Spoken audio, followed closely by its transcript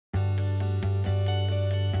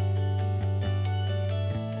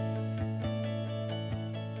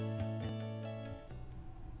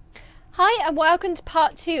Hi and welcome to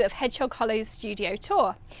part 2 of Hedgehog Hollow's studio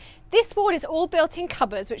tour. This wall is all built-in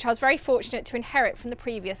cupboards which I was very fortunate to inherit from the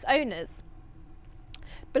previous owners.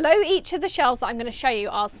 Below each of the shelves that I'm going to show you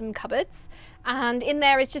are some cupboards, and in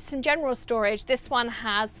there is just some general storage. This one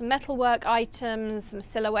has some metalwork items, some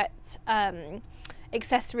silhouette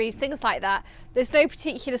accessories, things like that. There's no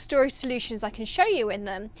particular storage solutions I can show you in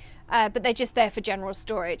them, but they're just there for general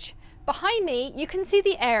storage. Behind me you can see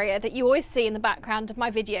the area that you always see in the background of my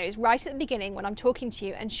videos right at the beginning when I'm talking to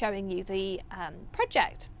you and showing you the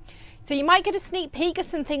project. So you might get a sneak peek of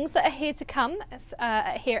some things that are here to come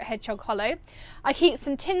here at Hedgehog Hollow. I keep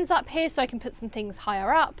some tins up here so I can put some things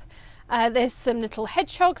higher up. There's some little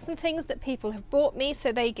hedgehogs and things that people have bought me,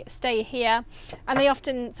 so they stay here, and they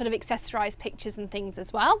often sort of accessorise pictures and things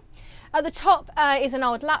as well. At the top is an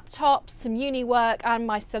old laptop, some uni work and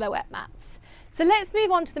my silhouette mats. So let's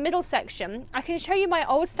move on to the middle section. I can show you my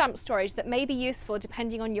old stamp storage that may be useful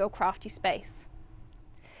depending on your crafty space.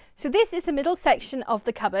 So this is the middle section of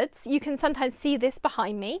the cupboards. You can sometimes see this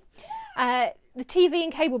behind me. The TV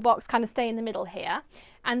and cable box kind of stay in the middle here.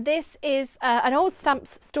 And this is an old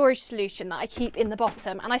stamps storage solution that I keep in the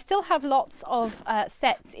bottom. And I still have lots of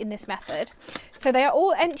sets in this method. So they are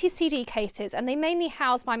all empty CD cases and they mainly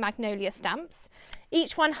house my Magnolia stamps.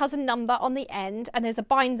 Each one has a number on the end, and there's a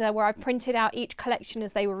binder where I've printed out each collection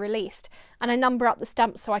as they were released, and I number up the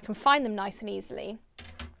stamps so I can find them nice and easily.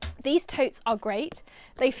 These totes are great.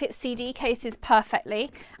 They fit CD cases perfectly,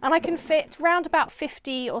 and I can fit round about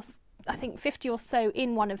 50 or so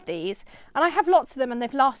in one of these, and I have lots of them and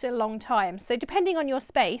they've lasted a long time, so depending on your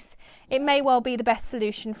space it may well be the best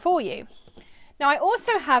solution for you. Now I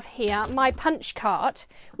also have here my punch cart,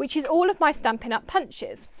 which is all of my Stampin' Up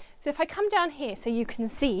punches. So if I come down here so you can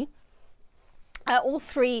see all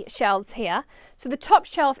three shelves here. So the top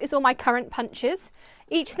shelf is all my current punches.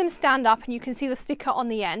 Each of them stand up and you can see the sticker on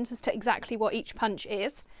the end as to exactly what each punch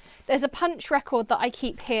is. There's a punch record that I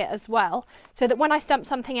keep here as well, so that when I stamp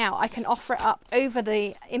something out I can offer it up over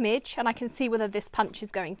the image and I can see whether this punch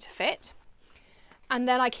is going to fit. And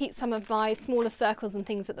then I keep some of my smaller circles and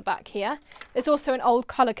things at the back here. There's also an old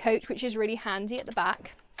colour coach which is really handy at the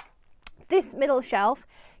back. This middle shelf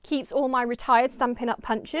keeps all my retired Stampin' Up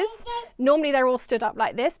punches. Normally they're all stood up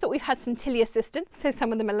like this, but we've had some Tilly assistance, so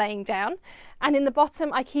some of them are laying down. And in the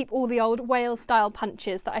bottom I keep all the old Wales style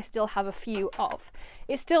punches that I still have a few of.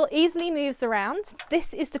 It still easily moves around.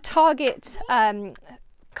 This is the Target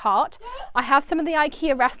cart. I have some of the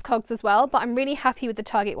IKEA Rascogs as well, but I'm really happy with the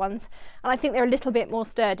Target ones, and I think they're a little bit more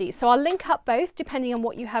sturdy. So I'll link up both depending on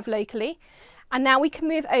what you have locally. And now we can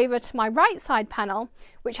move over to my right side panel,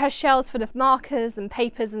 which has shelves full of markers and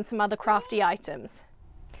papers and some other crafty items.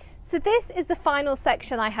 So this is the final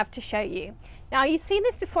section I have to show you. Now you've seen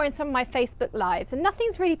this before in some of my Facebook Lives and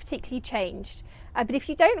nothing's really particularly changed. But if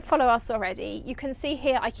you don't follow us already, you can see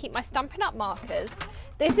here I keep my Stampin' Up markers.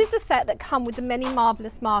 This is the set that come with the many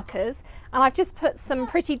marvellous markers, and I've just put some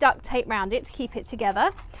pretty duct tape around it to keep it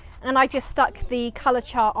together. And I just stuck the colour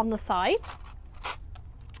chart on the side.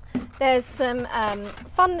 There's some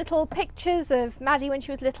fun little pictures of Maddie when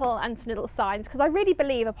she was little and some little signs, because I really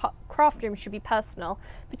believe a craft room should be personal,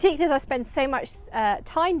 particularly as I spend so much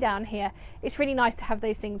time down here. It's really nice to have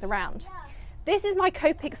those things around. This is my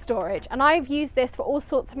Copic storage, and I've used this for all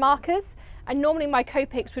sorts of markers, and normally my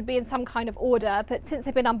Copics would be in some kind of order, but since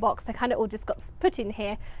they've been unboxed they kind of all just got put in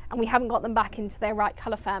here and we haven't got them back into their right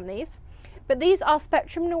colour families. But these are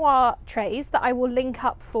Spectrum Noir trays that I will link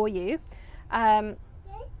up for you.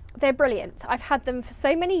 They're brilliant. I've had them for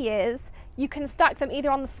so many years. You can stack them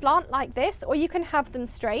either on the slant like this, or you can have them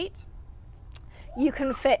straight. You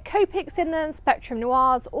can fit Copics in them, Spectrum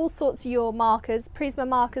Noirs, all sorts of your markers, Prisma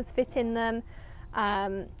markers fit in them.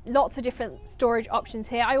 Lots of different storage options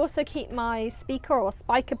here. I also keep my speaker or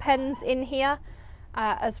spiker pens in here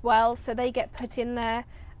as well, so they get put in there.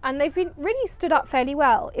 And they've been really stood up fairly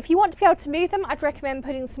well. If you want to be able to move them, I'd recommend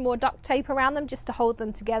putting some more duct tape around them just to hold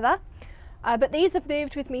them together. But these have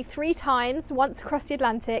moved with me 3 times, once across the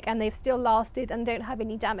Atlantic, and they've still lasted and don't have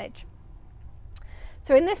any damage.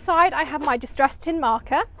 So in this side I have my Distress Tin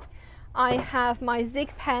marker. I have my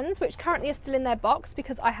Zig pens, which currently are still in their box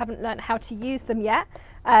because I haven't learnt how to use them yet.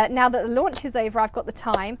 Now that the launch is over I've got the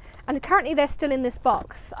time, and currently they're still in this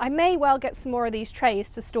box. I may well get some more of these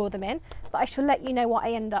trays to store them in, but I shall let you know what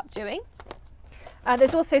I end up doing.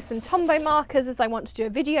 There's also some Tombow markers as I want to do a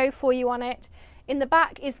video for you on it. In the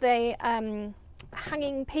back is the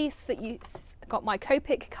hanging piece that you got my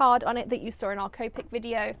Copic card on it that you saw in our Copic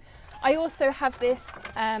video. I also have this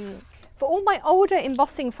For all my older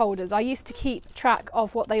embossing folders, I used to keep track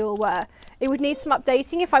of what they all were. It would need some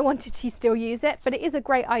updating if I wanted to still use it, but it is a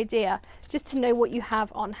great idea just to know what you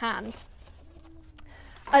have on hand.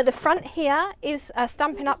 At the front here is a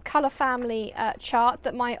Stampin' Up! Colour Family chart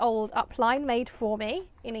that my old upline made for me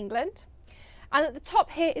in England. And at the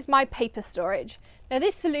top here is my paper storage. Now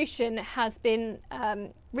this solution has been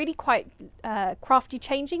really quite crafty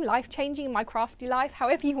changing, life changing in my crafty life,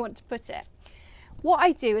 however you want to put it. What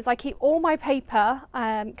I do is I keep all my paper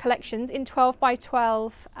collections in 12 by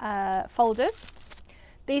 12 folders.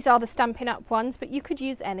 These are the Stampin' Up! Ones, but you could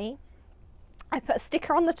use any. I put a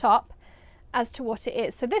sticker on the top as to what it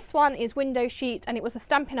is. So this one is window sheet, and it was a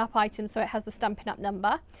Stampin' Up! Item, so it has the Stampin' Up!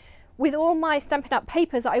 Number. With all my Stampin' Up!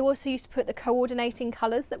 Papers, I also used to put the coordinating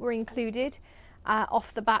colours that were included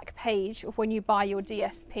off the back page of when you buy your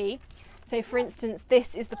DSP. So for instance,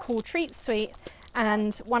 this is the Cool Treats Suite,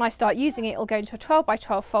 and when I start using it, it'll go into a 12 by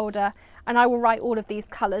 12 folder, and I will write all of these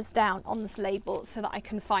colours down on this label so that I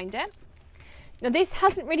can find it. Now this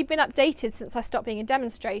hasn't really been updated since I stopped being a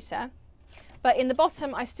demonstrator, but in the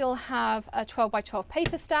bottom I still have a 12 by 12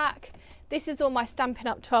 paper stack. This is all my Stampin'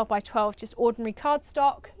 Up! 12 by 12 just ordinary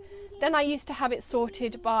cardstock. Then I used to have it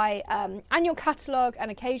sorted by annual catalogue and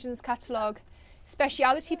occasions catalogue.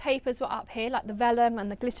 Speciality papers were up here, like the vellum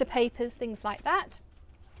and the glitter papers, things like that.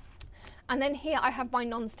 And then here I have my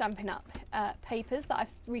non-Stampin' Up! Papers that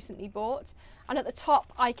I've recently bought. And at the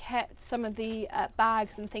top I kept some of the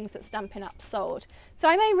bags and things that Stampin' Up! Sold. So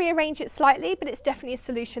I may rearrange it slightly, but it's definitely a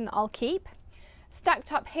solution that I'll keep.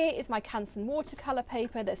 Stacked up here is my Canson watercolour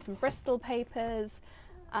paper. There's some Bristol papers.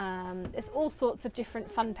 There's all sorts of different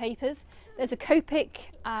fun papers. There's a Copic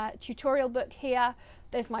tutorial book here.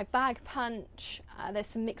 There's my bag punch. There's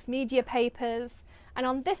some mixed media papers. And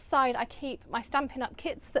on this side I keep my Stampin' Up!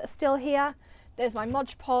 Kits that are still here. There's my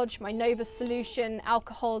Mod Podge, my Nova solution,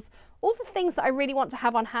 alcohols, all the things that I really want to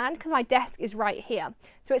have on hand because my desk is right here.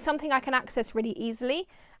 So it's something I can access really easily.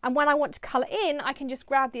 And when I want to colour in, I can just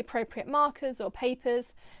grab the appropriate markers or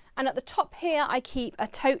papers. And at the top here, I keep a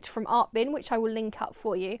tote from Art Bin, which I will link up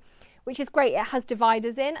for you, which is great. It has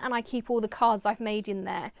dividers in, and I keep all the cards I've made in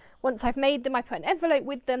there. Once I've made them, I put an envelope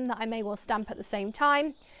with them that I may well stamp at the same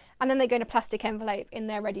time. And then they go in a plastic envelope in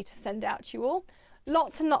there ready to send out to you all.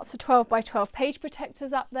 Lots and lots of 12 by 12 page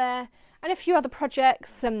protectors up there, and a few other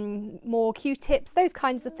projects, some more Q-tips, those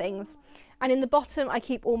kinds of things. And in the bottom, I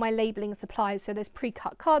keep all my labelling supplies. So there's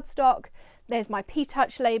pre-cut cardstock, there's my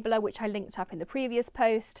P-Touch labeler, which I linked up in the previous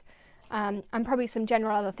post, and probably some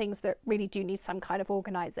general other things that really do need some kind of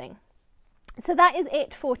organising. So that is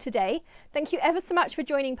it for today. Thank you ever so much for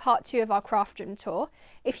joining part 2 of our craft room tour.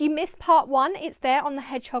 If you missed part 1, it's there on the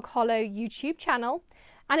Hedgehog Hollow YouTube channel,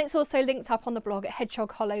 and it's also linked up on the blog at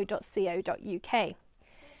hedgehoghollow.co.uk.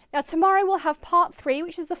 Now tomorrow we'll have part 3,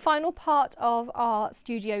 which is the final part of our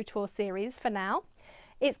studio tour series for now.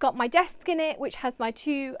 It's got my desk in it, which has my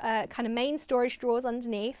 2 kind of main storage drawers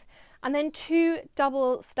underneath, and then 2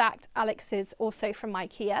 double stacked Alexes also from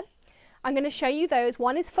IKEA. I'm going to show you those.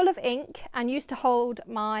 One is full of ink and used to hold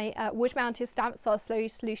my wood mounted stamps, so I'll show you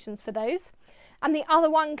solutions for those. And the other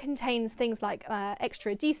one contains things like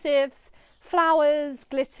extra adhesives, flowers,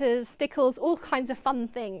 glitters, stickles, all kinds of fun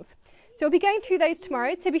things. So we'll be going through those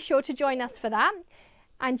tomorrow, so be sure to join us for that.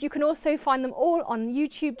 And you can also find them all on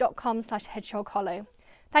youtube.com/hedgehoghollow.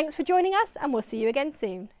 Thanks for joining us, and we'll see you again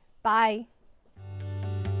soon. Bye.